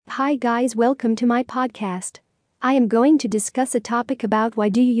Hi guys, welcome to my podcast. I am going to discuss a topic about why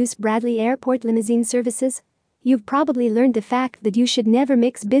do you use Bradley Airport limousine services? You've probably learned the fact that you should never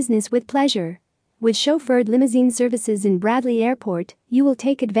mix business with pleasure. With chauffeured limousine services in Bradley Airport, you will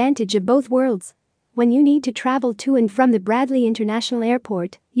take advantage of both worlds. When you need to travel to and from the Bradley International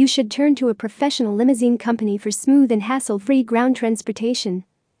Airport, you should turn to a professional limousine company for smooth and hassle-free ground transportation.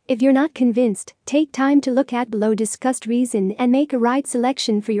 If you're not convinced, take time to look at below discussed reason and make a ride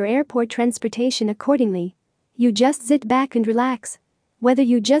selection for your airport transportation accordingly. You just sit back and relax. Whether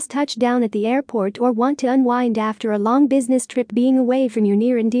you just touch down at the airport or want to unwind after a long business trip being away from your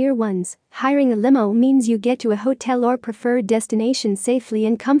near and dear ones, hiring a limo means you get to a hotel or preferred destination safely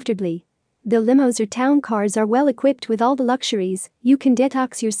and comfortably. The limos or town cars are well equipped with all the luxuries. You can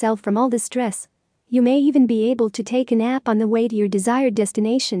detox yourself from all the stress. You may even be able to take a nap on the way to your desired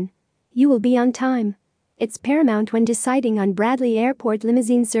destination. You will be on time. It's paramount when deciding on Bradley Airport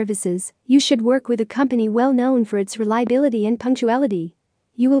limousine services. You should work with a company well known for its reliability and punctuality.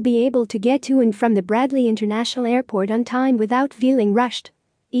 You will be able to get to and from the Bradley International Airport on time without feeling rushed.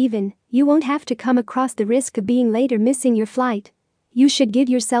 Even, you won't have to come across the risk of being late or missing your flight. You should give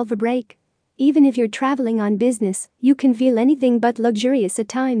yourself a break. Even if you're traveling on business, you can feel anything but luxurious at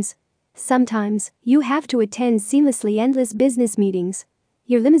times. Sometimes, you have to attend seamlessly endless business meetings.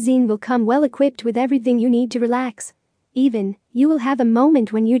 Your limousine will come well equipped with everything you need to relax. Even, you will have a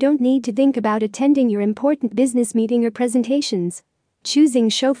moment when you don't need to think about attending your important business meeting or presentations. Choosing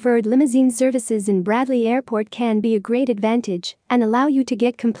chauffeured limousine services in Bradley Airport can be a great advantage and allow you to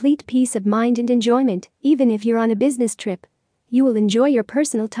get complete peace of mind and enjoyment, even if you're on a business trip. You will enjoy your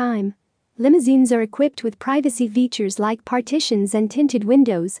personal time. Limousines are equipped with privacy features like partitions and tinted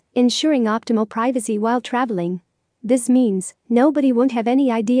windows, ensuring optimal privacy while traveling. This means nobody won't have any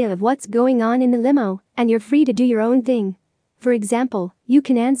idea of what's going on in the limo, and you're free to do your own thing. For example, you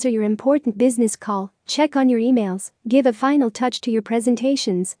can answer your important business call, check on your emails, give a final touch to your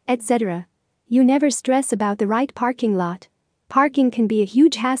presentations, etc. You never stress about the right parking lot. Parking can be a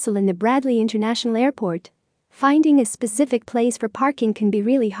huge hassle in the Bradley International Airport. Finding a specific place for parking can be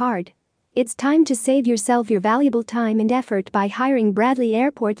really hard. It's time to save yourself your valuable time and effort by hiring Bradley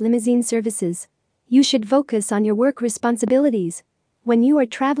Airport limousine services. You should focus on your work responsibilities. When you are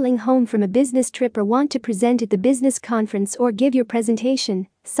traveling home from a business trip or want to present at the business conference or give your presentation,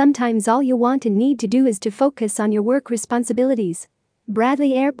 sometimes all you want and need to do is to focus on your work responsibilities.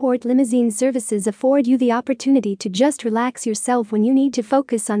 Bradley Airport limousine services afford you the opportunity to just relax yourself when you need to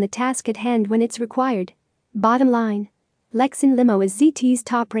focus on the task at hand when it's required. Bottom line. Limousine Limo is ZT's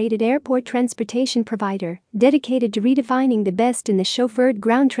top-rated airport transportation provider, dedicated to redefining the best in the chauffeured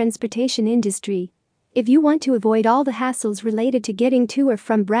ground transportation industry. If you want to avoid all the hassles related to getting to or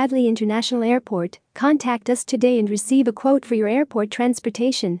from Bradley International Airport, contact us today and receive a quote for your airport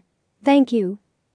transportation. Thank you.